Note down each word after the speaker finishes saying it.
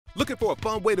Looking for a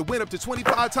fun way to win up to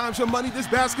 25 times your money this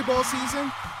basketball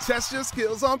season? Test your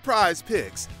skills on Prize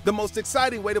Picks, the most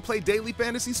exciting way to play daily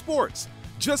fantasy sports.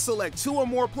 Just select 2 or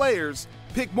more players,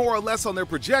 pick more or less on their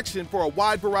projection for a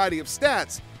wide variety of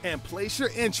stats, and place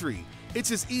your entry.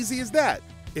 It's as easy as that.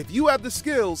 If you have the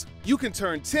skills, you can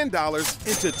turn $10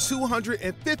 into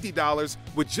 $250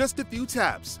 with just a few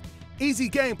taps. Easy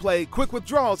gameplay, quick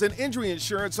withdrawals, and injury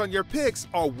insurance on your picks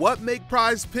are what make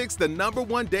Prize Picks the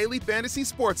 #1 daily fantasy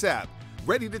sports app.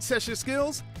 Ready to test your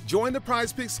skills? Join the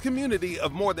Prize Picks community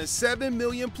of more than 7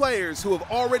 million players who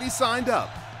have already signed up.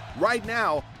 Right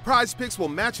now, Prize Picks will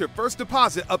match your first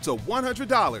deposit up to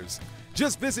 $100.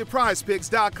 Just visit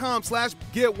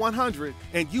prizepicks.com/get100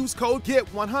 and use code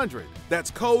GET100. That's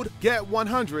code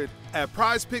GET100 at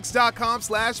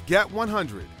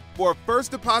prizepicks.com/get100 for a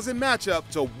first deposit match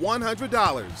up to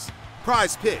 $100.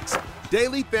 Prize Picks,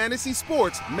 daily fantasy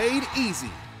sports made easy.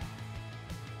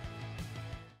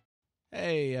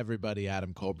 Hey everybody,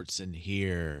 Adam Culbertson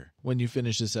here. When you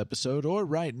finish this episode, or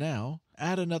right now,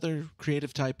 add another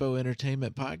Creative Typo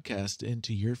Entertainment podcast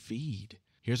into your feed.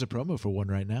 Here's a promo for one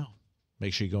right now.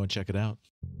 Make sure you go and check it out.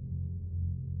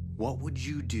 What would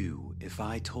you do if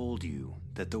I told you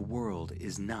that the world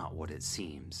is not what it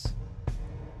seems?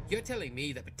 You're telling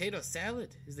me that potato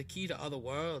salad is the key to other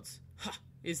worlds? Ha!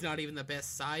 It's not even the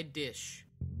best side dish.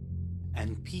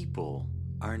 And people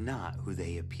are not who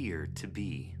they appear to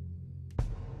be.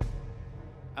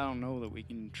 I don't know that we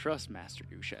can trust Master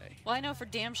Douche. Well, I know for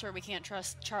damn sure we can't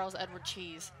trust Charles Edward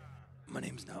Cheese. My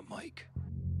name's not Mike.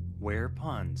 Where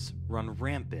puns run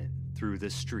rampant through the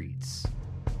streets.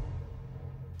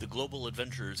 The Global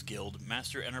Adventurers Guild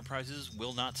Master Enterprises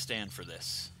will not stand for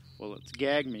this. Well, it's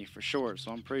Gag Me for short,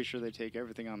 so I'm pretty sure they take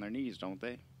everything on their knees, don't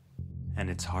they? And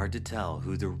it's hard to tell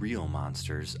who the real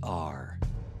monsters are.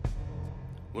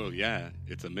 Well, yeah,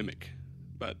 it's a mimic.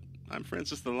 But I'm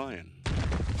Francis the Lion.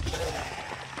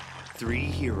 3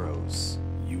 heroes.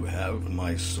 You have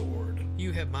my sword.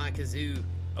 You have my kazoo.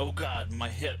 Oh god, my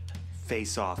hip.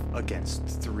 Face off against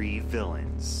 3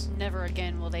 villains. Never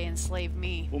again will they enslave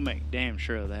me. We'll make damn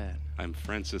sure of that. I'm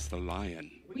Francis the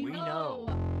Lion. We know.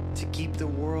 To keep the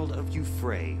world of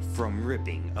Euphrae from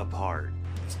ripping apart.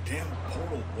 This damn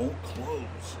portal won't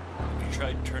close. Have you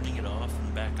tried turning it off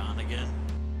and back on again?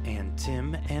 And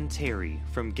Tim and Terry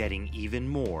from getting even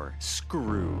more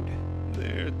screwed.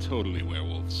 They're totally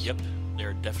werewolves. Yep,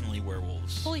 they're definitely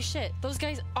werewolves. Holy shit, those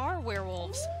guys are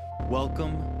werewolves.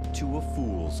 Welcome to A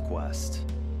Fool's Quest.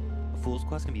 A Fool's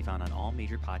Quest can be found on all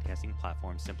major podcasting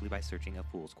platforms simply by searching A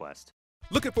Fool's Quest.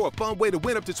 Looking for a fun way to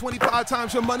win up to 25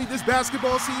 times your money this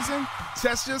basketball season?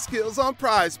 Test your skills on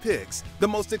Prize Picks, the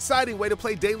most exciting way to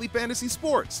play daily fantasy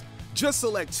sports. Just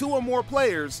select 2 or more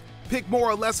players, pick more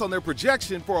or less on their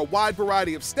projection for a wide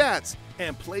variety of stats,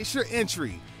 and place your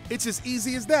entry. It's as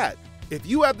easy as that. If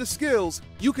you have the skills,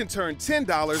 you can turn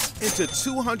 $10 into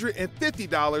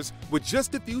 $250 with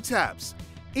just a few taps.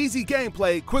 Easy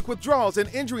gameplay, quick withdrawals, and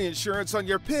injury insurance on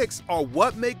your picks are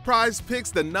what make Prize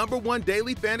Picks the #1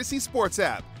 daily fantasy sports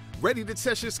app. Ready to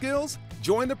test your skills?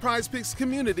 Join the Prize Picks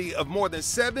community of more than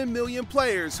 7 million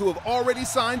players who have already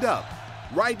signed up.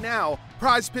 Right now,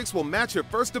 Prize Picks will match your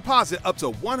first deposit up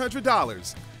to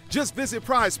 $100. Just visit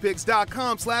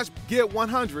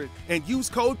prizepicks.com/get100 and use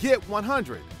code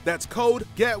GET100. That's code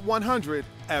GET100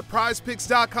 at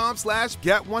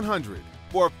prizepicks.com/get100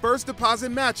 for a first deposit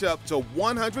match up to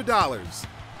 $100.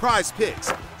 Prize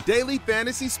Picks, daily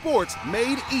fantasy sports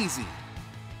made easy.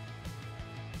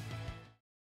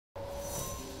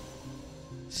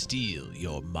 Steel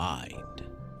your mind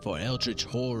for eldritch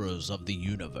horrors of the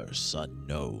universe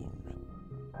unknown.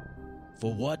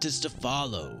 For what is to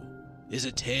follow is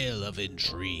a tale of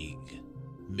intrigue,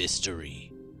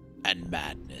 mystery, and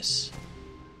madness.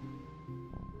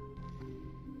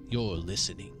 You're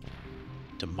listening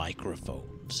to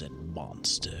Microphones and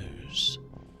Monsters.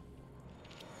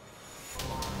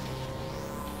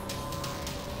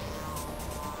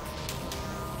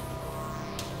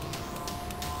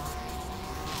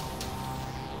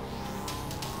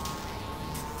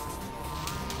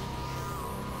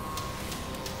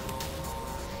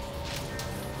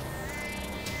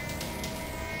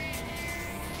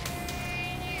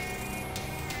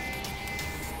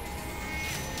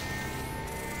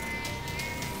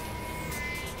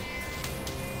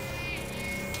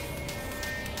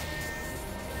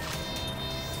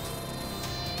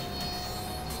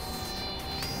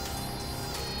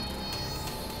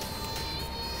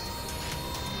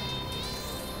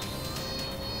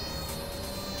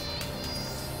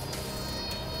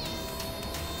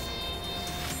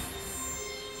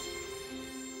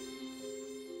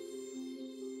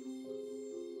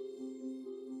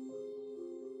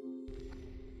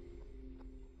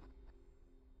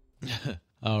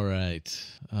 All right.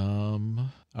 All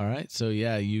right. So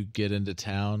yeah, you get into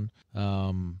town.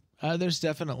 There's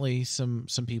definitely some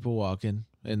people walking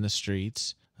in the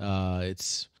streets.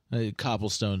 It's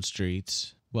cobblestone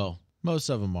streets. Well, most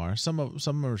of them are.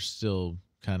 Some are still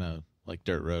kind of like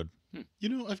dirt road. You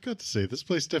know, I've got to say, this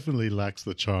place definitely lacks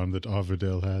the charm that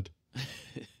Arverdale had.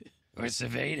 Or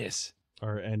Servatus.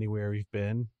 Or anywhere we've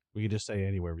been. We can just say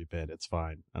anywhere we've been. It's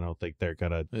fine. I don't think they're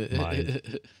gonna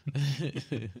mind.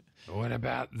 What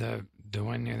about the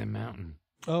one near the mountain?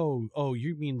 Oh,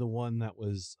 you mean the one that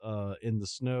was in the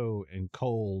snow and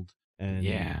cold, and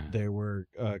there were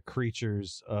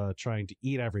creatures trying to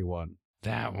eat everyone.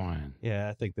 That one. Yeah,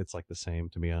 I think that's like the same,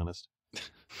 to be honest.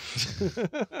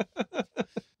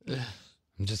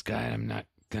 I'm just glad I'm not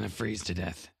gonna freeze to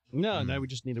death. No, now we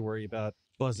just need to worry about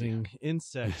buzzing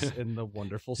insects and the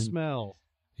wonderful smell.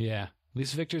 Yeah. At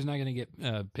least Victor's not going to get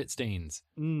pit stains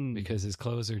because his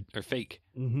clothes are fake.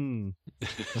 Mm-hmm.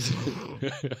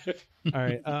 All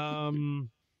right.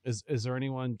 Is there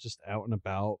anyone just out and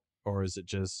about, or is it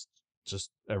just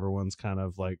everyone's kind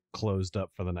of like closed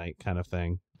up for the night kind of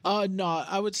thing? No,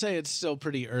 I would say it's still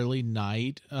pretty early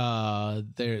night.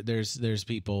 There's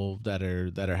people that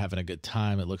are having a good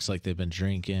time. It looks like they've been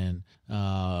drinking.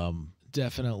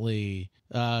 Definitely.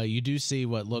 You do see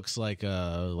what looks like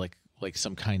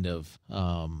some kind of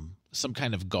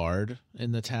guard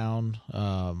in the town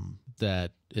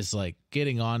that is like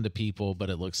getting on to people,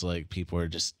 but it looks like people are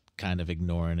just kind of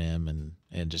ignoring him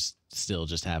and just still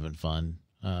just having fun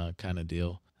kind of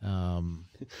deal.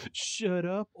 Shut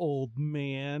up, old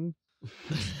man.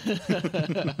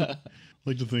 I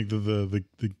like to think that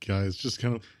the guys just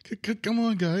kind of come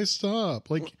on, guys, stop.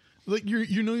 Like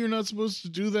you're not supposed to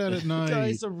do that at night.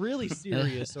 Guys are really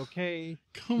serious, okay?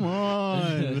 Come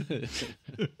on.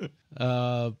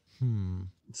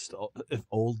 If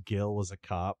old Gil was a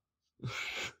cop.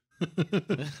 As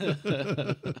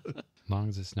long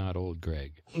as it's not old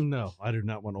Greg. No, I do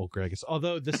not want old Greg.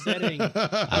 Although the setting,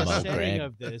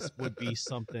 of this would be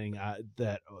something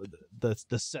that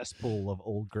the cesspool of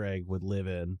old Greg would live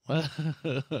in.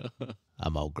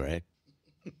 I'm old Greg.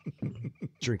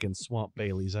 Drinking swamp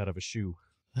Baileys out of a shoe.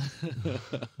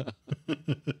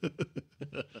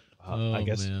 I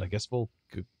guess we'll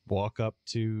walk up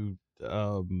to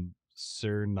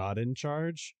Sir Not in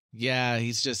Charge. Yeah,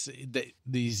 he's just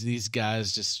these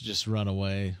guys just run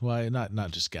away. Well, not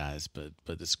just guys, but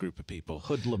this group of people,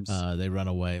 hoodlums. They run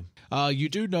away. You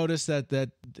do notice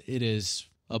that it is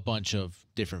a bunch of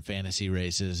different fantasy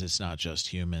races. It's not just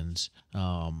humans.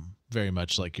 Very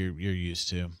much like you're used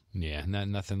to. Yeah,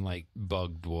 nothing like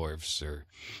bug dwarfs or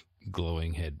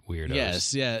glowing head weirdos.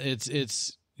 Yes, yeah, it's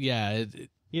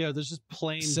there's just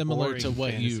plain similar to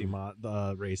what you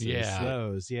races. Yeah,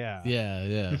 those. Yeah.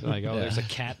 Like, there's a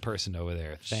cat person over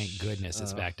there. Thank goodness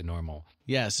it's back to normal.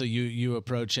 Yeah, so you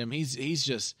approach him. He's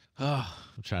just I'm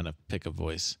trying to pick a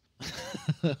voice.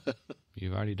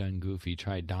 You've already done Goofy.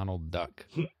 Try Donald Duck.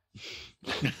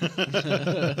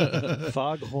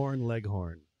 Foghorn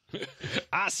Leghorn.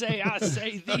 I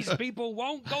say, these people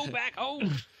won't go back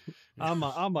home.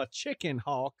 I'm a chicken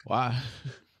hawk. Why?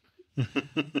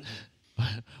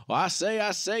 Well, I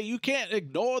say, you can't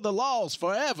ignore the laws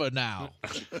forever now.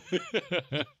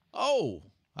 Oh,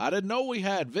 I didn't know we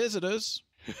had visitors.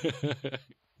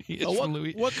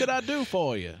 What could I do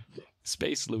for you?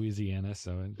 Space Louisiana,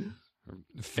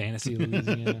 fantasy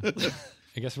Louisiana.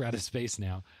 I guess we're out of space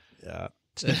now. Yeah.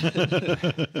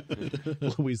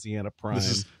 Louisiana Prime.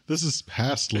 This is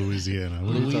past Louisiana.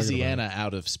 Louisiana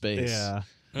out of space. Yeah.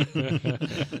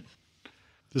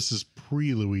 This is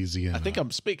pre-Louisiana. I think I'm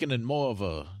speaking in more of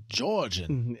a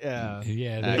Georgian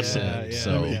accent.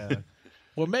 Yeah.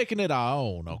 We're making it our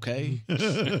own, okay?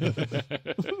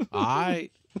 All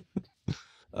right.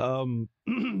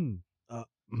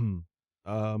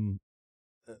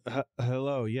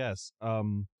 Hello. Yes.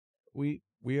 We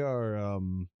are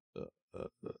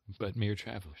but mere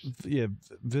travelers. Yeah,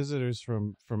 visitors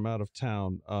from out of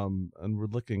town. And we're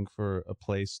looking for a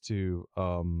place to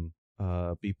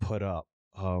be put up.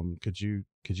 Could you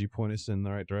point us in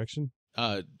the right direction?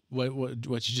 What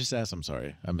you just asked? I'm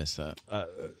sorry, I missed that.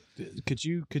 Could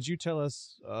you tell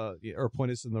us or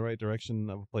point us in the right direction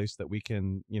of a place that we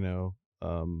can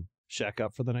shack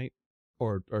up for the night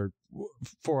or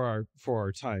for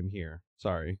our time here?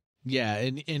 Sorry. Yeah,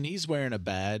 and he's wearing a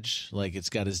badge, like it's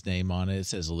got his name on it. It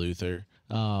says Luther.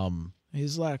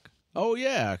 He's like, oh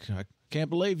yeah, I can't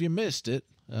believe you missed it.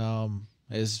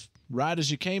 As right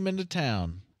as you came into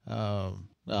town.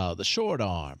 The short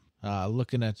arm.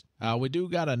 Looking at, we do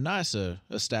got a nicer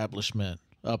establishment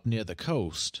up near the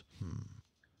coast.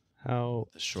 How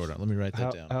the short arm? Let me write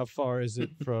that down. How far is it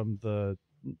from the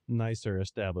nicer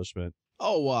establishment?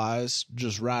 Oh, why, it's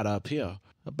just right up here.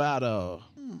 About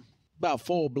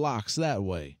 4 blocks that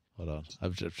way. Hold on.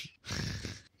 I've just...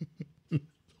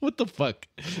 What the fuck?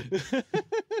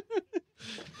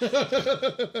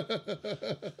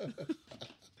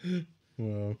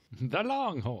 Wow. The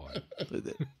Longhorn.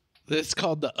 It's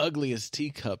called the ugliest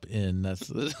teacup inn. That's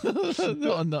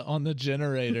on the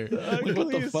generator.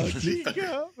 What the fuck?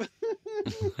 Teacup?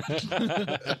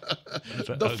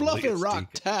 The Fluffy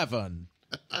Rock Tavern.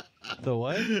 The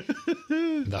what?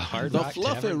 The Hard The Rock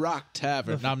Fluffy Tavern? Rock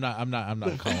Tavern. No, I'm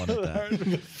not calling it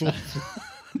that.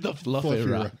 The Fluffy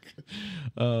Rock.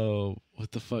 Oh,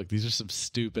 what the fuck? These are some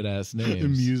stupid ass names.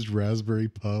 Amused Raspberry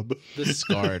Pub. The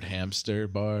Scarred Hamster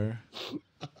Bar.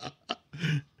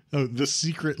 Oh, the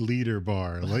Secret Leader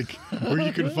Bar, like where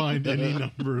you can find any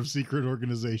number of secret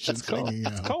organizations hanging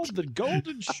out. It's called the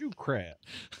Golden Shoe Crab.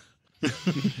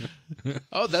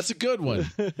 Oh, that's a good one.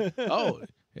 Oh,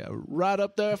 yeah, right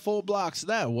up there 4 blocks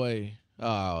that way.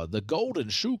 The Golden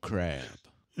Shoe Crab.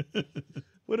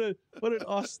 What an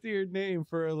austere name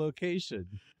for a location.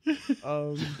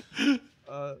 You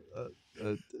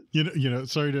know.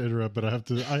 Sorry to interrupt, but I have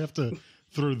to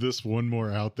throw this one more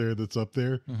out there. That's up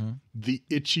there. The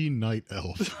Itchy Night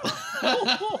Elf.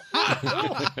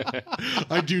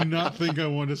 I do not think I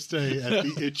want to stay at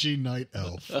the Itchy Night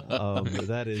Elf.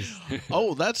 That is.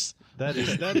 Oh, that's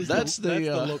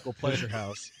the local pleasure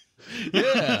house.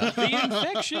 Yeah. The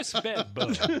infectious bed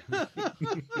bug.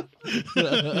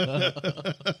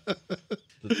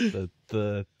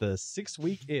 the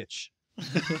 6-week itch.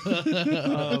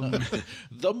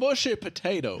 The mushy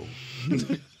potato.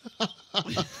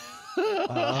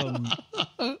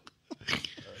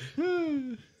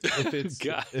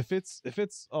 If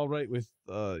it's all right with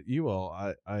you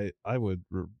all, I would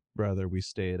rather we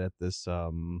stay at this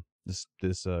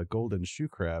Golden Shoe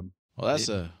Crab. Well, that's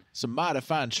a mighty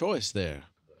fine choice there.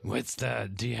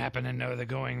 Do you happen to know the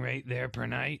going rate there per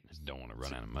night? Just don't want to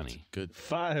run out of money. Good.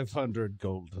 500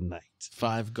 gold a night.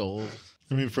 5 gold.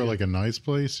 I mean, for like a nice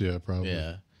place, yeah, probably.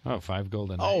 Yeah. Oh, 5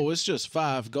 gold a night. Oh, it's just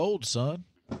 5 gold, son.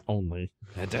 Only.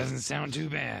 That doesn't sound too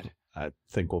bad. I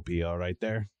think we'll be all right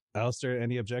there. Aleister,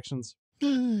 any objections?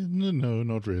 No,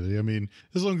 not really. I mean,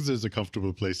 as long as there's a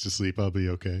comfortable place to sleep, I'll be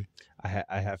okay. I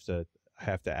have to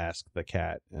ask the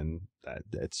cat, and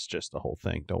it's just the whole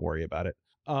thing. Don't worry about it.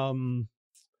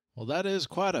 Well, that is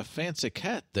quite a fancy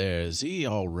cat there. Is he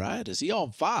all right? Is he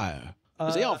on fire?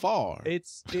 Is he on fire?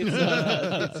 It's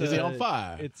is he on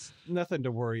fire? It's nothing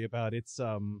to worry about. It's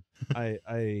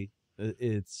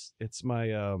it's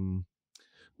my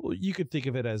well, you could think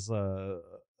of it as a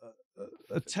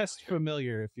test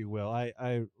familiar, if you will.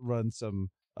 I run some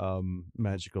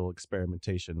magical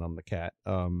experimentation on the cat.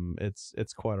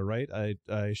 It's quite all right. I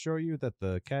assure you that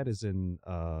the cat is in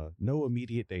no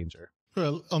immediate danger.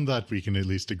 Well, on that we can at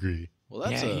least agree. Well,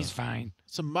 that's he's fine.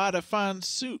 It's a mighty fine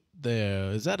suit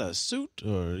there. Is that a suit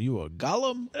or are you a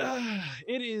golem?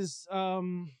 It is.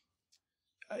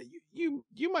 You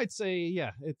might say,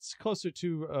 yeah, it's closer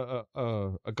to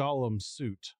a golem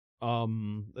suit.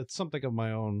 It's something of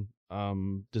my own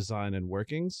design and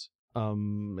workings.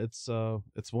 It's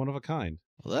one of a kind.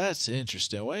 Well, that's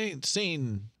interesting. We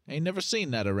ain't never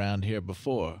seen that around here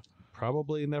before.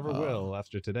 Probably never will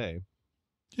after today.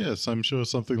 Yes, I'm sure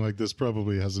something like this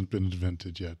probably hasn't been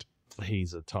invented yet.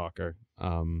 He's a talker.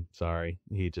 Sorry.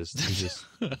 He just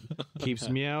keeps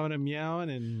meowing and meowing,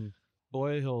 and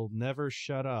boy, he'll never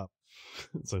shut up.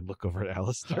 So I look over at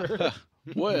Aleister.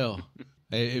 Well,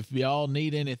 if y'all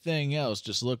need anything else,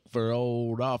 just look for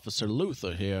old Officer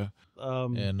Luther here.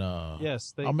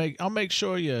 Yes, I'll make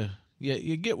sure you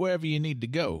get wherever you need to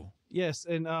go. Yes,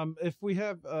 and if we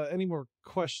have any more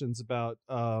questions about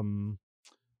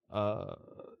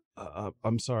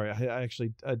I'm sorry, I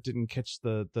actually didn't catch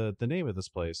the name of this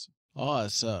place. Oh,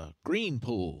 it's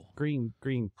Greenpoole.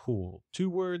 Greenpoole. 2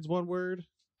 words, 1 word?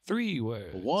 3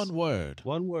 words. 1 word.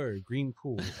 1 word.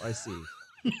 Greenpoole. I see.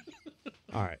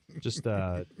 All right. Just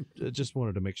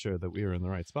wanted to make sure that we were in the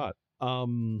right spot.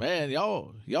 Man,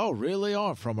 y'all really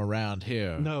aren't from around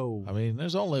here. No. I mean,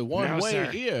 there's only one way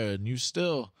sir. here, and you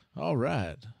still all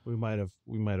right. We might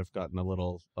have gotten a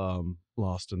little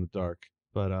lost in the dark.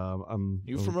 But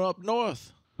You from up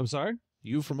north? I'm sorry?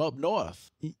 You from up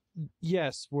north?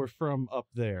 Yes, we're from up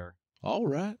there. All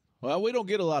right. Well, we don't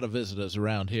get a lot of visitors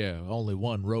around here. Only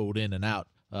one road in and out.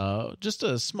 Just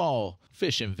a small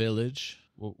fishing village.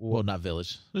 Well, not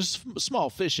village. Just a small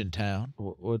fishing town.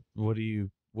 What do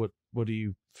you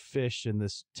fish in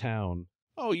this town?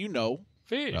 Oh, you know,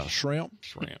 Fish. shrimp.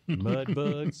 Mud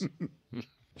bugs.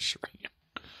 Shrimp.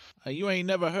 You ain't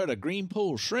never heard of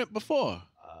Greenpoole shrimp before?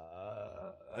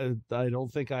 I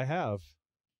don't think I have.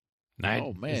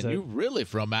 Oh man, you really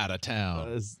from out of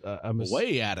town?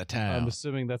 Way out of town. I'm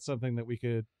assuming that's something that we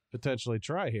could potentially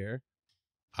try here.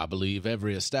 I believe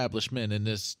every establishment in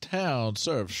this town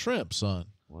serves shrimp, son.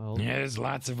 Well, yeah, there's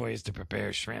lots of ways to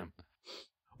prepare shrimp.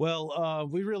 Well,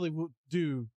 we really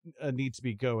do need to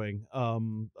be going.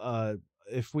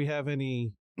 If we have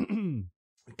any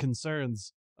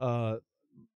concerns,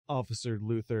 Officer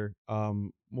Luther,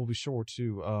 we'll be sure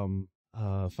to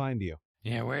find you.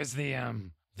 Yeah, where's the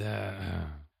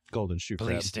Golden Shoe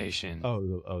police Crab station?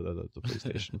 The police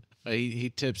station. He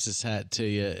tips his hat to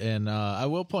you, and I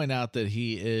will point out that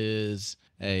he is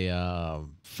a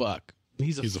fuck.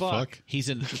 He's a fuck. He's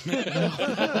an.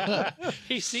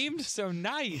 He seemed so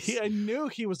nice. I knew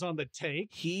he was on the take.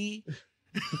 He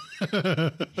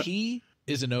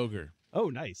is an ogre. Oh,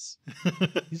 nice.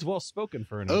 He's well spoken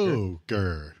for an ogre.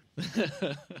 Ogre.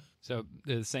 So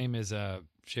the same as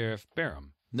Sheriff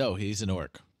Barham. No, he's an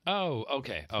orc. Oh,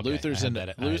 okay. Luther's an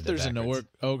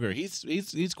ogre.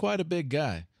 He's quite a big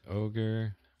guy.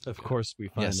 Ogre. Of course, we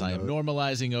find. Yes, I am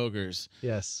normalizing ogres.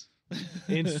 Yes.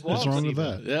 What's wrong with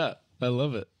that? Yeah, I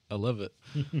love it.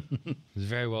 It's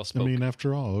very well spoken. I mean,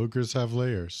 after all, ogres have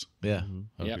layers. Yeah,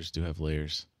 ogres do have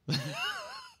layers.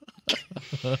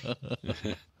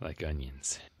 Like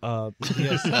onions.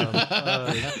 Yes.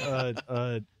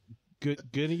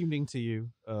 Good evening to you,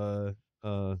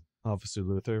 Officer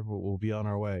Luther. We'll be on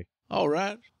our way. All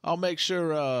right. I'll make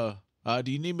sure.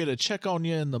 Do you need me to check on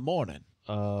you in the morning?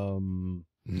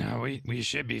 No, we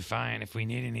should be fine. If we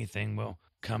need anything, we'll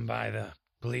come by the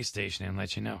police station and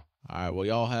let you know. All right. Well,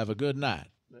 y'all have a good night.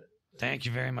 Thank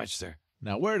you very much, sir.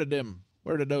 Now, where did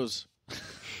those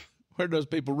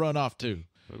people run off to?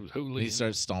 He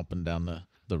starts stomping down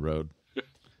the road.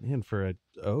 Man, for an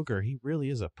ogre, he really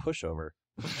is a pushover.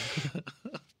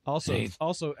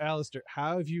 Also, Aleister,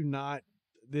 how have you not?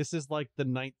 This is like the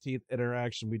 19th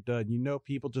interaction we've done. You know,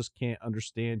 people just can't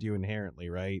understand you inherently,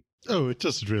 right? Oh, it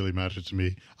doesn't really matter to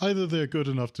me. Either they're good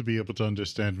enough to be able to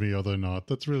understand me or they're not.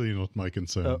 That's really not my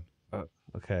concern.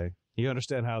 Okay. You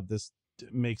understand how this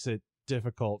makes it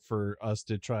difficult for us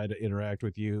to try to interact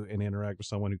with you and interact with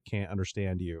someone who can't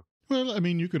understand you. Well, I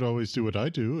mean, you could always do what I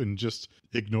do and just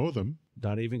ignore them.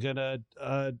 Not even gonna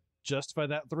justify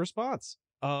that with the response.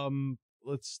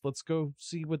 Let's go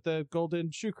see what the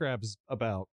golden shoe crab is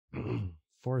about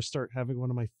before I start having one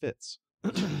of my fits.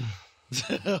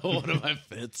 One of my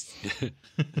fits.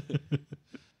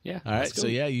 Yeah. All right. So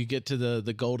yeah, you get to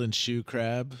the golden shoe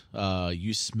crab.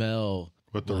 You smell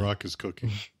what the Rock is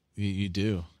cooking. You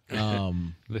do.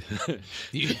 The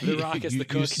Rock is the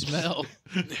cook. You smell.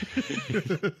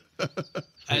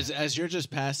 As you're just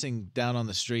passing down on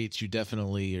the streets, you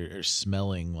definitely are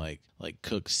smelling like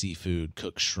cooked seafood,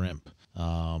 cooked shrimp.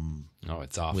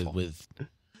 It's awful with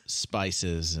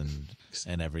spices and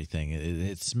everything.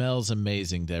 It smells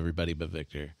amazing to everybody but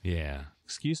Victor. Yeah.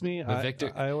 Excuse me,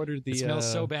 Victor, I ordered the. It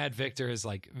smells so bad. Victor is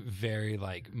like very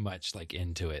much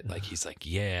into it. Like he's like,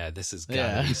 yeah, this is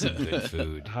gotta be some good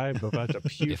food. I'm about to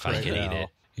puke if I could eat it.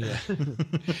 Yeah.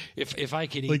 if I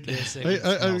could eat this, it would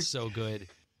smell so good.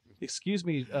 Excuse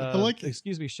me,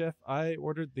 excuse me, chef. I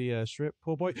ordered the shrimp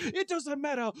po' boy. It doesn't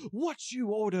matter what you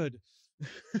ordered.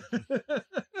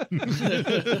 He's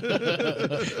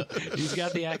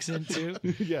got the accent too.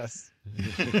 Yes.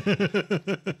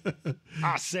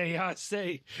 I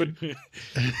say. But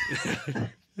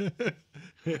I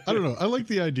don't know. I like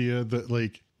the idea that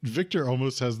like Victor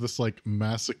almost has this like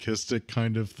masochistic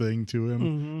kind of thing to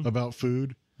him about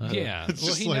food. Yeah,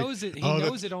 well, he knows it. He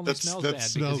knows it only smells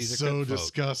bad because he's a so cook folk.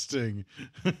 disgusting.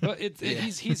 But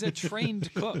he's a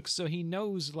trained cook, so he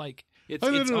knows like it's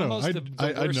No. almost the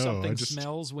worse know. something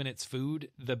smells when it's food,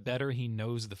 the better he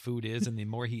knows the food is, and the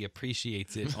more he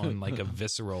appreciates it on like a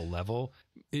visceral level.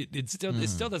 It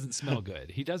still doesn't smell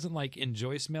good. He doesn't like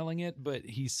enjoy smelling it, but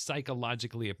he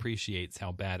psychologically appreciates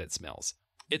how bad it smells.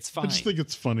 It's fine. I just think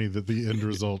it's funny that the end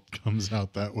result comes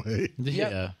out that way.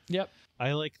 Yeah. Yep.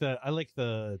 I like the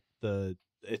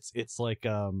it's like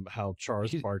how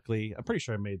Charles Barkley, I'm pretty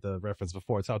sure I made the reference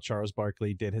before. It's how Charles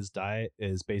Barkley did his diet,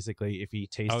 is basically if he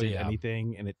tasted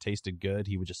anything and it tasted good,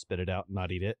 he would just spit it out and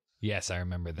not eat it. Yes, I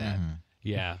remember that.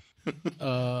 Yeah.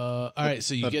 All right,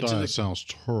 so you get to the sounds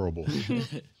terrible.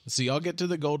 So y'all get to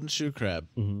the golden shoe crab,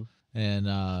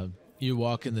 and you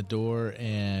walk in the door,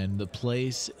 and the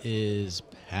place is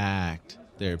packed.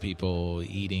 There are people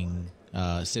eating,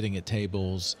 sitting at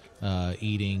tables,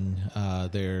 eating.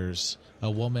 There's a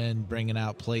woman bringing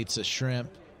out plates of shrimp,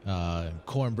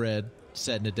 cornbread,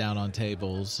 setting it down on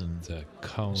tables,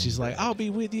 and she's like, "I'll be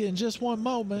with you in just one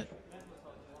moment."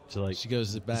 So like she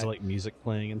goes back. Is it like music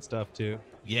playing and stuff too?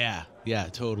 Yeah,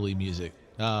 totally music.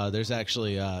 There's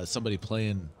actually somebody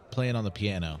playing playing on the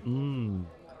piano.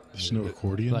 There's no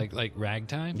accordion? Like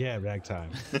ragtime? Yeah,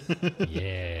 ragtime.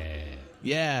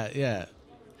 Yeah.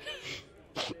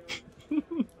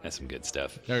 That's some good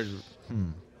stuff. Or,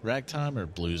 ragtime or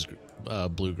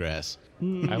bluegrass?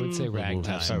 I would say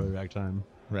ragtime. Probably ragtime.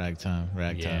 Ragtime,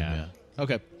 yeah.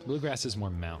 Okay. Bluegrass is more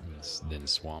mountains than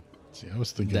swamp. See, I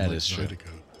was thinking That like is true. Zydeco.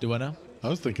 Do I know? I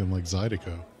was thinking like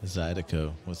Zydeco.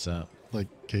 Zydeco. What's that? Like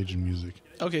Cajun music.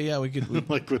 Okay, yeah, we could.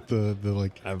 Like with the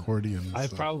like accordion. and I've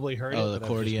stuff. probably heard Oh, it, the but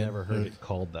accordion. I've just never heard it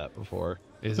called that before.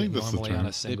 Is think it that's the normally on term. a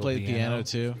They single play piano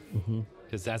too.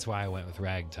 Because that's why I went with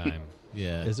ragtime.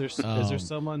 Yeah. Is there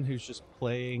someone who's just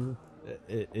playing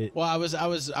it? Well, I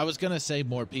was gonna say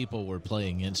more people were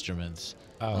playing instruments.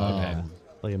 Oh, okay.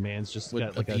 Like a man's just Would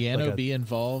got a like piano like be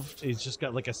involved? He's just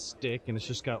got like a stick and it's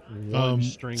just got one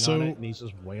string so- on it and he's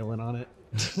just wailing on it.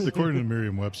 According to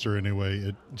Merriam-Webster, anyway,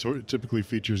 it typically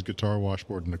features guitar,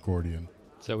 washboard, and accordion.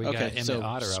 So we got Okay, Emmett so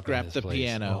Otter up scrap in this the place.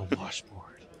 piano. Oh,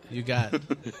 washboard. You got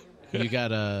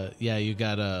a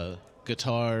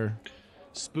guitar,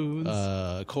 Spoons.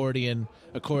 accordion,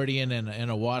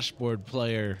 and a washboard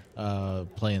player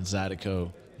playing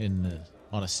Zydeco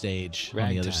on a stage on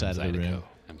the other side of the room.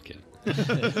 I'm kidding.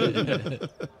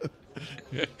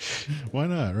 Why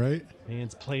not, right?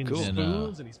 Man's playing Cool. the And,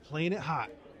 spoons and he's playing it hot.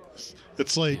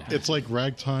 It's like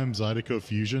ragtime Zydeco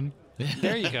fusion.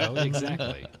 There you go.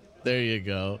 Exactly. There you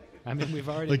go. I mean, we've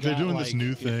already Like they're got, doing this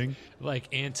new thing. like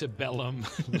antebellum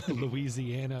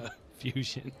Louisiana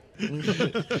fusion.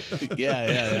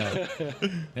 Yeah.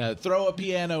 Throw a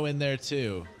piano in there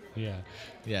too.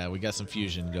 Yeah. We got some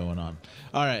fusion going on.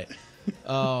 All right.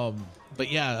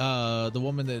 But yeah, the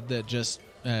woman that just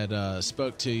had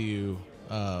spoke to you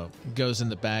goes in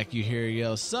the back. You hear her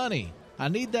yell, "Sonny, I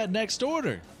need that next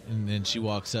order." And then she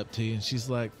walks up to you and she's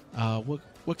like,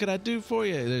 what could I do for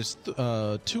you? There's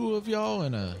two of y'all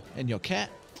and your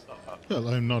cat. Well,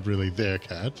 I'm not really their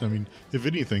cat. I mean, if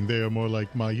anything, they are more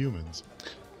like my humans.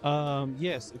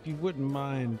 Yes, if you wouldn't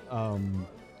mind,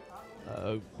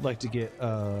 like to get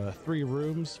 3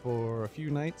 rooms for a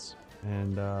few nights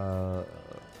and I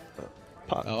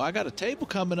got a table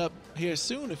coming up here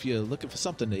soon if you're looking for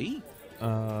something to eat.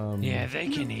 Yeah, they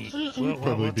can eat. We'll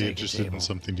probably we'll be take a interested in table.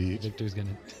 something to eat. Victor's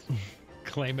gonna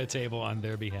claim a table on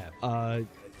their behalf. I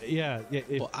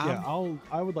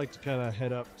would like to kind of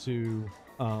head up to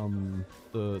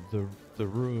the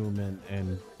room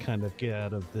and kind of get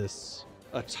out of this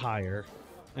attire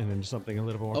and into something a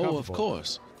little more Oh, comfortable.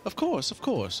 of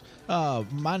course.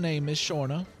 My name is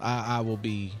Shorna.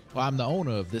 I'm the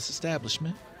owner of this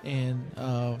establishment. And,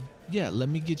 let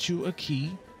me get you a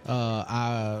key.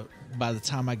 By the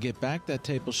time I get back, that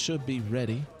table should be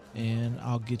ready. And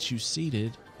I'll get you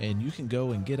seated. And you can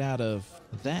go and get out of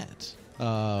that.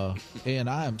 And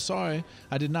I am sorry.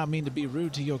 I did not mean to be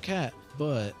rude to your cat.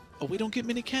 But we don't get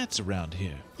many cats around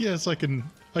here. Yes, I can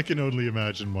only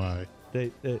imagine why.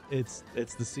 It's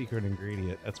the secret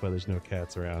ingredient. That's why there's no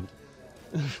cats around.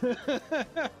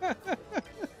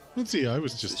 Let's see, I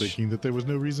was just thinking that there was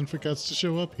no reason for cats to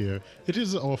show up here. It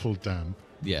is awful damp.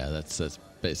 Yeah, that's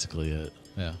basically it.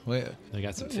 Yeah, They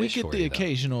got some we fish get for the you, though.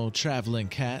 occasional traveling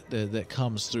cat that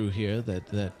comes through here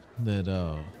that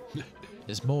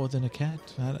is more than a cat.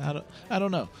 I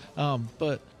don't know.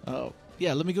 But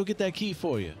let me go get that key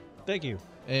for you. Thank you.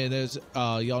 And there's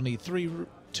y'all need 3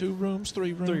 rooms.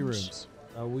 3 rooms.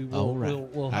 We will. All right.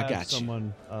 We'll I have got you.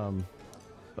 someone.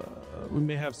 We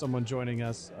may have someone joining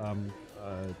us.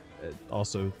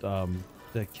 Also,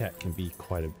 the cat can be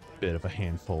quite a bit of a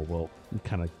handful. We'll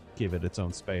kind of give it its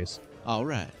own space. All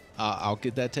right. I'll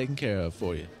get that taken care of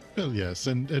for you. Well, yes,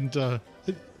 and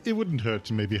it wouldn't hurt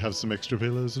to maybe have some extra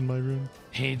pillows in my room.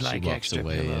 He'd like walks extra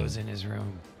away, pillows in his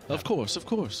room. Of course.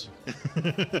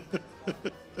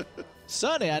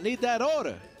 Sonny, I need that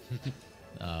order.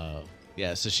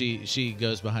 So she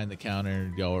goes behind the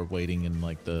counter. Y'all are waiting in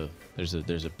like there's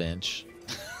a bench.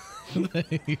 You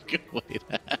can wait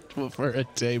at for a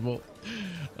table.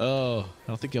 Oh, I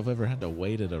don't think I've ever had to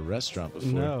wait at a restaurant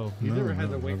before. No, you've never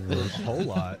had to wait for a whole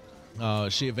lot.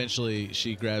 She eventually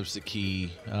grabs the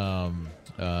key.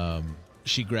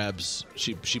 She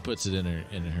puts it in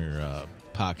her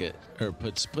pocket, or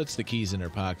puts the keys in her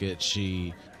pocket.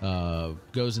 She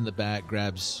goes in the back,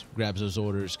 grabs those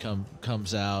orders,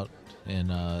 comes out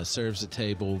and serves the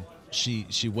table.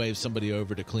 She waves somebody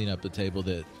over to clean up the table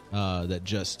that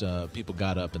just people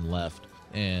got up and left,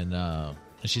 and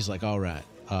she's like, "All right,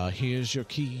 here's your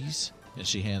keys," and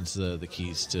she hands the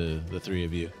keys to the 3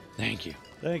 of you. Thank you.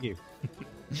 Thank you.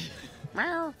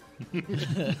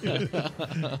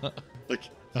 Like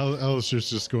Aleister's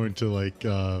just going to like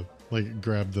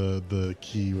grab the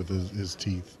key with his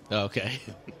teeth. Okay.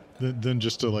 Then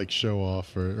just to like show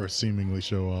off or seemingly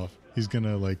show off, he's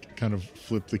gonna like kind of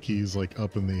flip the keys like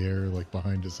up in the air, like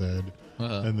behind his head,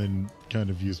 and then kind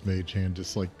of use Mage Hand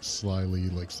to like slyly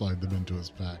like slide them into his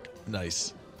pack.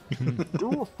 Nice.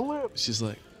 Do a flip. She's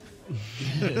like,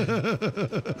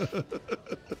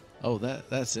 oh,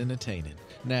 that's entertaining.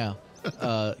 Now,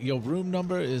 your room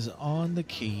number is on the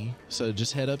key, so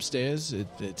just head upstairs.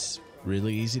 It's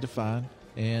really easy to find.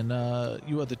 And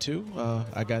you other two,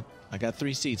 I got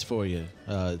 3 seats for you.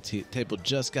 Table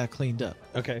just got cleaned up.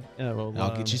 Okay. Yeah, well,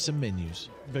 I'll get you some menus.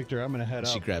 Victor, I'm gonna head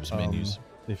She up. grabs menus.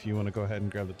 If you want to go ahead and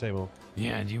grab the table.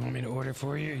 Yeah, do you want me to order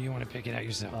for you, or you want to pick it out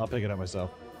yourself? I'll pick it up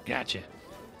myself. Gotcha.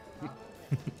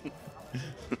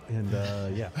 And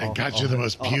yeah, I got you the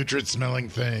most putrid smelling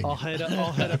thing. I'll head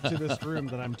up to this room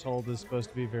that I'm told is supposed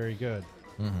to be very good.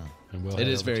 Mm-hmm. It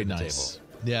is very nice.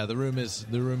 Yeah, the room is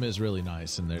really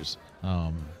nice, and there's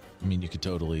I mean, you could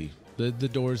totally the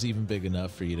door's even big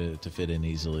enough for you to fit in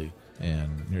easily,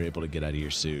 and you're able to get out of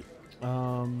your suit.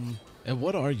 And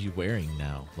what are you wearing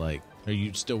now? Like, are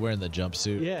you still wearing the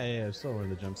jumpsuit? Yeah, I'm still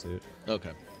wearing the jumpsuit.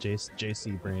 Okay.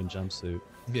 JC brand jumpsuit.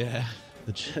 Yeah.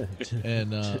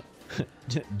 And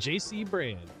JC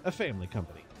brand, a family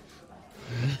company.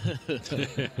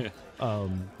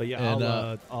 But yeah, And,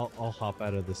 I'll hop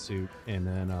out of the suit, and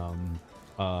then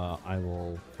I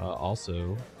will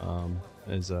also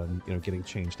as getting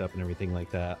changed up and everything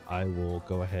like that, I will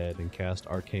go ahead and cast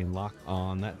Arcane Lock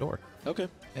on that door. Okay.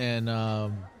 And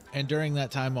during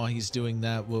that time while he's doing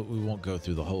that, we won't go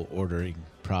through the whole ordering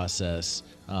process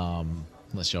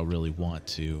unless y'all really want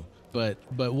to. But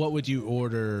what would you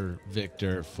order,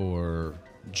 Victor, for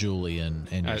Julian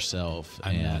and yourself?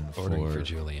 I'm not ordering for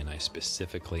Julian. I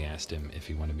specifically asked him if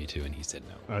he wanted me to, and he said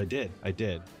no. I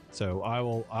did. So I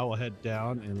will head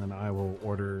down, and then I will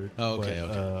order what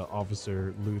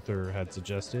Officer Luther had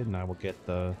suggested, and I will get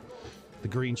the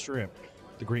green shrimp,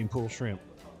 the Greenpoole shrimp.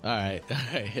 All right,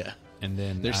 yeah. And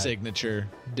then their signature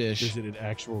dish. Is it an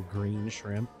actual green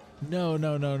shrimp? No.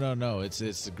 It's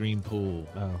the Greenpoole.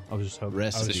 Oh, I was just hoping.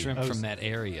 Recipe. The shrimp from that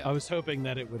area. I was hoping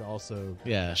that it would also.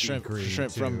 Yeah, shrimp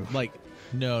from like.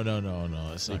 No.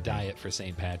 It's they not dye it for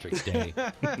St. Patrick's Day.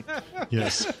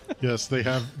 Yes, they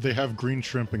have green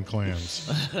shrimp and clams.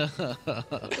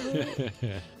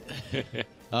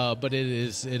 But it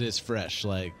is fresh.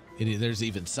 Like there's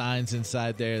even signs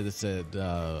inside there that said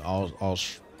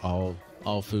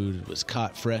all food was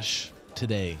caught fresh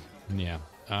today. Yeah.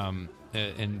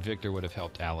 And Victor would have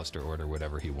helped Aleister order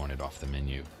whatever he wanted off the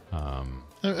menu.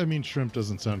 I mean, shrimp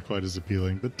doesn't sound quite as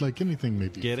appealing, but like anything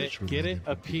maybe. Get it?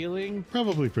 Appealing?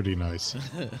 Probably pretty nice.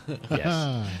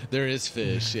 Yes, there is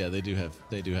fish. Yeah, they do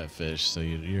have fish, so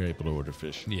you're able to order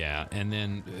fish. Yeah, and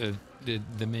then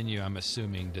the menu, I'm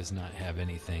assuming, does not have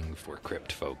anything for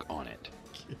crypt folk on it.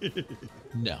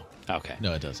 No. Okay.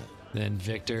 No, it doesn't. Then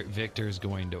Victor's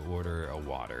going to order a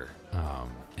water,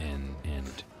 and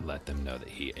let them know that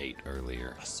he ate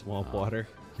earlier. Swamp water.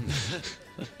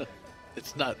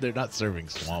 It's not. They're not serving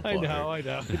swamp water. I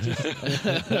know.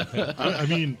 I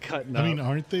mean,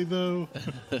 aren't they though?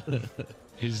 You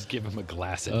just give him a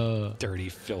glass of dirty,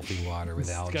 filthy water with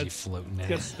algae floating in it.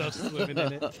 Got stuff swimming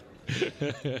in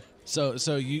it.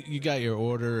 So you got your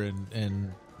order,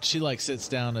 and she like sits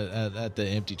down at the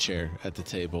empty chair at the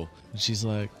table, and she's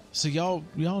like, "So y'all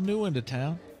new into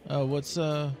town? What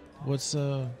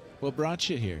brought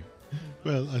you here?"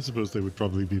 Well, I suppose they would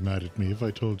probably be mad at me if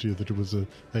I told you that it was a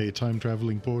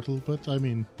time-traveling portal, but I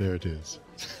mean, there it is.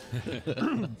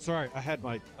 Sorry, I had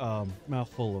my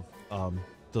mouthful of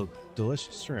the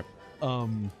delicious shrimp.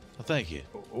 Thank you.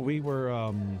 We were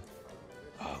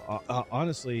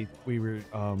honestly, we were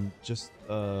just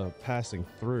passing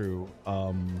through.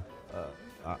 I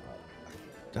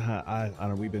don't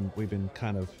know. We've been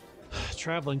kind of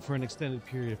traveling for an extended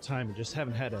period of time and just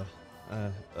haven't had a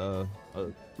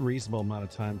reasonable amount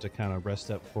of time to kind of rest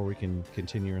up before we can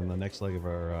continue in the next leg of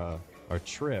our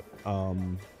trip.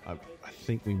 I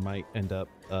think we might end up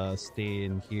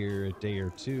staying here a day or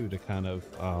two to kind of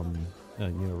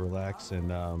relax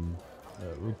and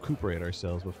recuperate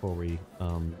ourselves before we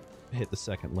hit the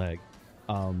second leg.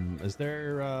 Is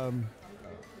there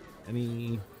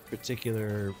any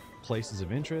particular places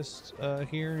of interest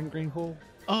here in Greenpoole?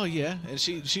 Oh yeah, and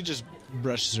she just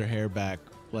brushes her hair back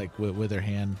like with her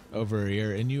hand over her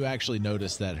ear, and you actually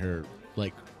notice that her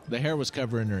like the hair was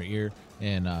covering her ear,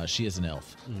 and she is an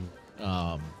elf.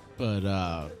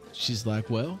 But she's like,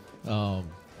 well, I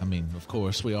mean, of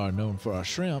course we are known for our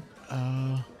shrimp.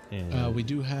 We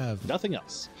do have nothing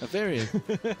else. A very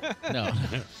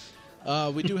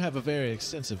we do have a very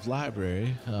extensive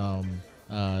library.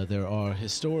 There are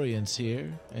historians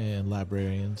here and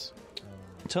librarians.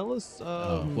 Tell us.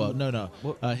 Well, no.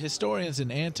 Historians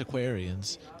and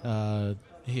antiquarians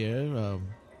here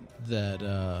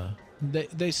that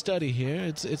they study here.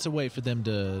 It's a way for them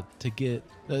to get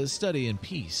study in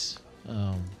peace,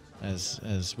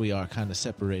 as we are kind of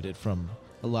separated from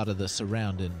a lot of the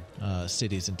surrounding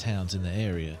cities and towns in the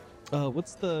area.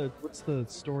 What's the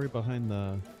story behind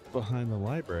the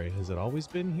library? Has it always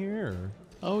been here? Or?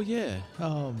 Oh yeah.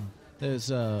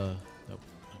 There's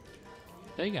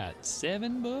They got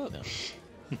 7 books.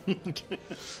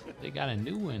 They got a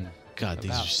new one. God,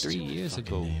 about these are 3 years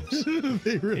ago.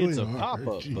 They really It's a are.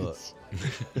 pop-up Jeez. book.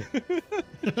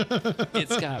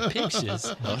 It's got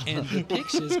pictures, and the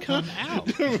pictures come out.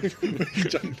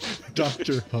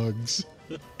 Dr. Hugs.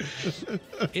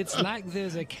 It's like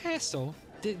there's a castle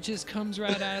that just comes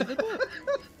right out of the book.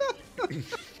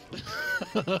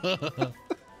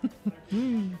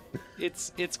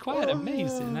 It's quite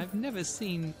amazing. I've never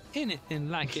seen anything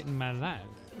like it in my life.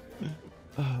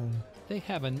 They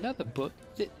have another book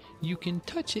that you can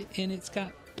touch it, and it's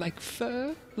got like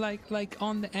fur, like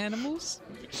on the animals.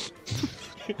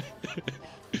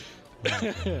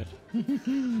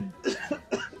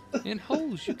 And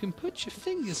holes you can put your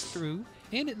fingers through,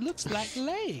 and it looks like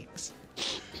legs.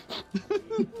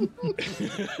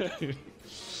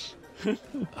 We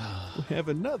have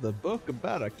another book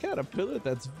about a caterpillar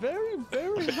that's very,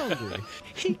 very hungry.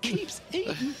 He keeps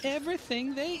eating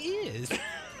everything there is.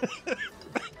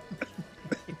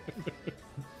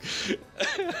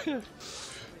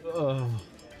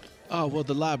 Oh, well,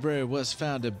 the library was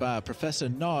founded by Professor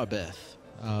Narbeth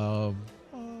about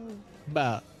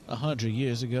 100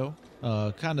 years ago.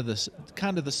 Kind of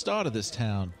the start of this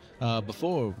town.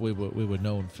 Before we were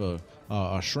known for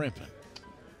our shrimping.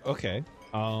 Okay.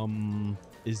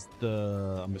 Is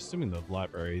I'm assuming the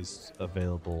library's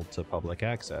available to public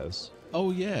access.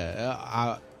 Oh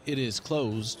yeah, it is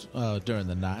closed during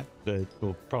the night. But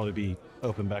will probably be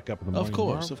open back up in the morning.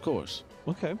 Of course.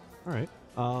 Okay. All right.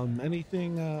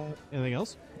 Anything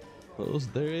else? Well,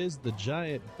 there is the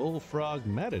giant bullfrog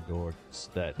matadors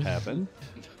that happen.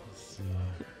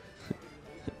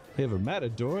 We have a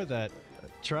matador that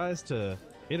tries to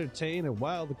entertain a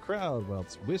wild crowd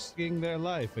whilst risking their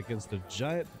life against a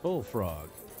giant bullfrog.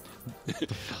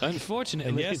 Unfortunately,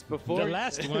 And yes, before the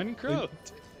last one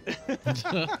croaked.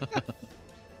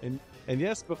 and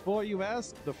yes, before you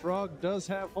ask, the frog does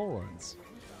have horns.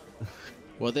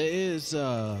 Well, there is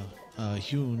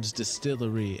Hune's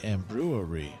Distillery and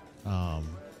Brewery.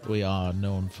 We are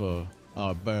known for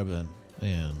our bourbon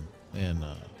and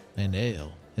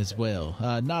ale as well.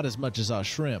 Not as much as our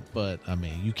shrimp, but I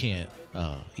mean, you can't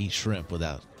eat shrimp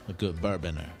without a good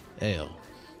bourbon or ale.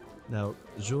 Now,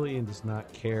 Julian does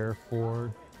not care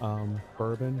for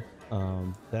bourbon.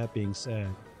 That being said,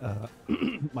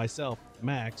 myself,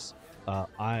 Max,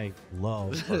 I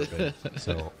love bourbon,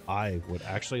 so I would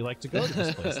actually like to go to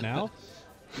this place now.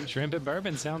 Shrimp and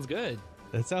bourbon sounds good.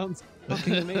 That sounds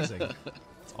fucking amazing.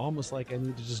 It's almost like I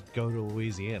need to just go to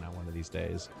Louisiana one of these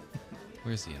days.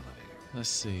 Where's the elevator? Let's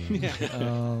see.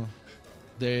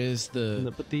 There is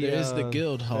the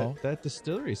Guild Hall. That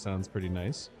distillery sounds pretty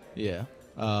nice. Yeah.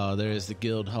 There is the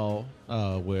Guild Hall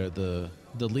where the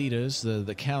leaders,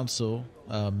 the council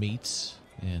meets,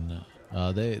 and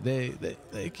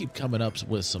they keep coming up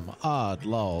with some odd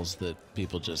laws that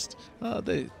people just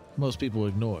most people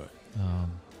ignore.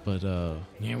 But the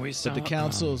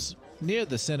council's near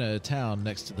the center of town,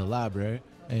 next to the library,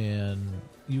 and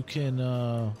you can.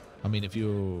 I mean, if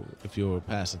you're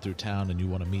passing through town and you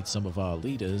want to meet some of our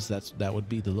leaders, that would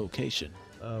be the location.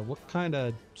 What kind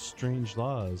of strange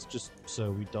laws? Just so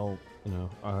we don't, we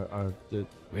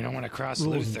don't want to cross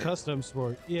rules Luther. and customs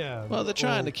for Well, they're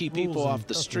trying to keep people off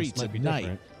the streets at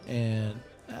night, and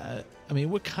I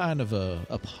mean, we're kind of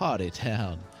a party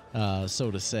town, so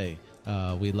to say.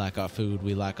 We like our food,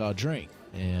 we like our drink,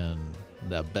 and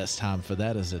the best time for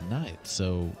that is at night.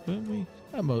 So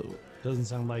doesn't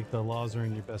sound like the laws are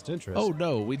in your best interest. Oh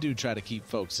no, we do try to keep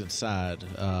folks inside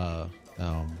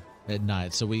at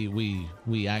night. So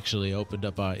we actually opened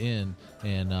up our inn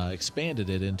and expanded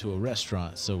it into a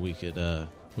restaurant so we can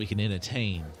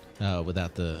entertain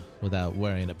without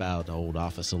worrying about old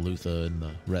Officer Luther and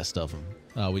the rest of them.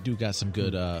 We do got some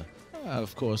good.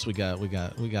 Of course, we got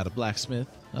a blacksmith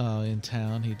in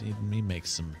town. He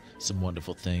makes some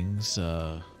wonderful things.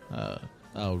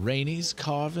 Rainey's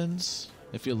carvings.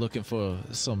 If you're looking for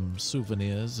some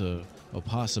souvenirs or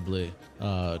possibly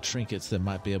trinkets that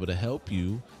might be able to help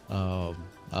you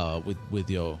with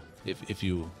your if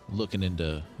you looking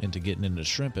into getting into the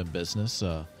shrimping business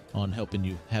on helping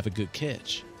you have a good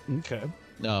catch. Okay.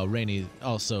 Rainey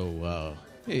also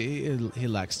He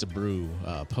likes to brew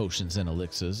potions and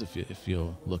elixirs if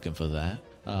you're looking for that.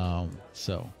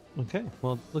 Okay.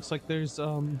 Well, looks like there's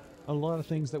a lot of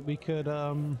things that we could.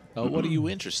 What are you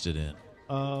interested in?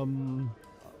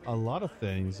 A lot of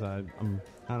things. I'm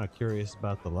kind of curious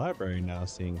about the library now,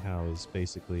 seeing how is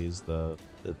the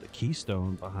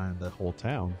keystone behind the whole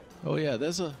town. Oh yeah,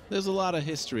 there's a lot of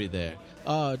history there.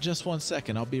 Just 1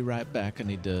 second, I'll be right back. I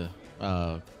need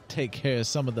to take care of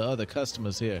some of the other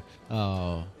customers here.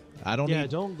 Don't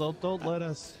let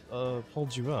us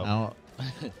hold you up.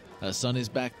 Sonny's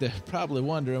back there, probably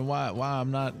wondering why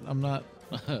I'm not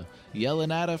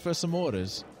yelling at her for some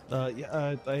orders.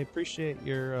 I appreciate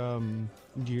your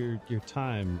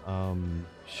time.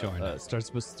 Shorna.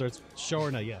 Starts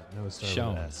Shorna. Yeah, no, it starts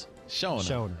with S.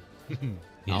 Shona.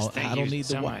 Yes, thank you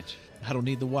so much. I don't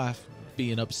need the wife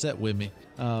being upset with me.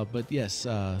 But yes,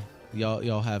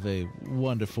 y'all have a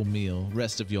wonderful meal,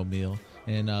 rest of your meal,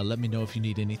 and let me know if you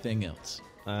need anything else.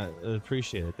 I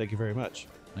appreciate it. Thank you very much.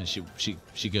 And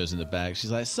she goes in the bag.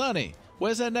 She's like, Sonny,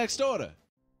 where's that next order?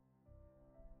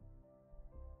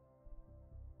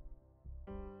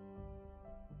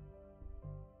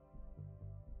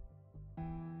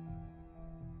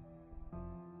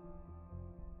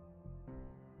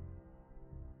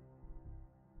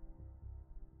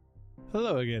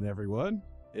 Hello again, everyone.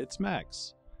 It's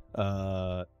Max.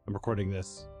 I'm recording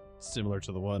this similar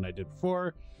to the one I did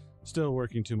before. Still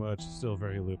working too much, still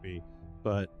very loopy,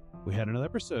 but we had another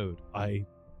episode. I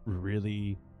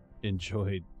really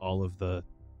enjoyed all of the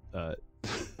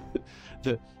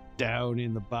the down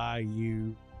in the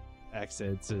bayou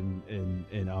accents and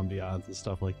ambiance and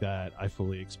stuff like that. I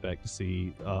fully expect to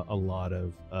see a lot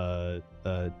of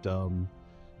dumb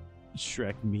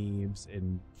Shrek memes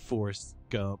and Forrest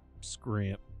Gump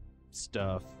scrimp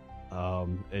stuff.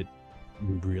 It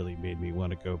really made me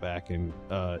want to go back and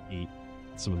eat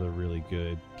some of the really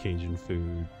good Cajun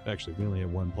food. Actually, we only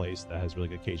have one place that has really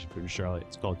good Cajun food in Charlotte.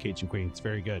 It's called Cajun Queen. It's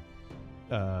very good.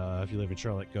 If you live in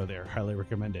Charlotte, go there. Highly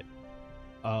recommend it.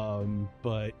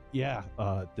 But yeah,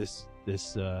 this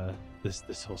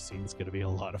whole scene is going to be a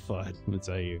lot of fun. I'm gonna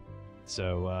tell you.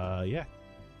 So yeah,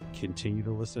 continue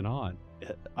to listen on.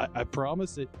 I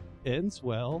promise it ends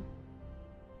well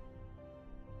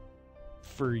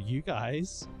for you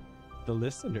guys, the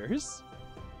listeners.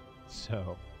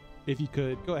 So if you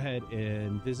could go ahead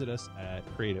and visit us at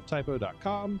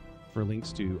creativetypo.com for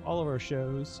links to all of our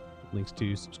shows, links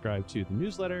to subscribe to the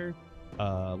newsletter,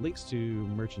 links to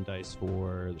merchandise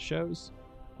for the shows,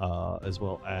 as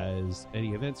well as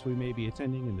any events we may be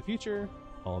attending in the future.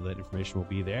 All that information will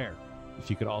be there. If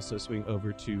you could also swing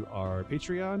over to our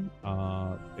Patreon.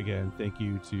 Again, thank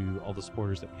you to all the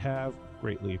supporters that we have.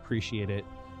 Greatly appreciate it.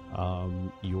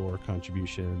 Your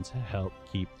contributions help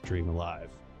keep the dream alive.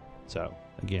 So,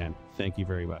 again, thank you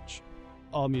very much.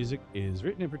 All music is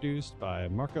written and produced by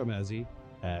Marco Mazzei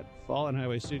at Fallen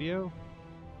Highway Studio.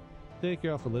 Thank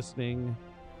you all for listening.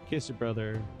 Kiss your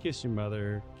brother, kiss your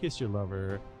mother, kiss your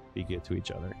lover. Be good to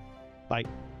each other. Bye.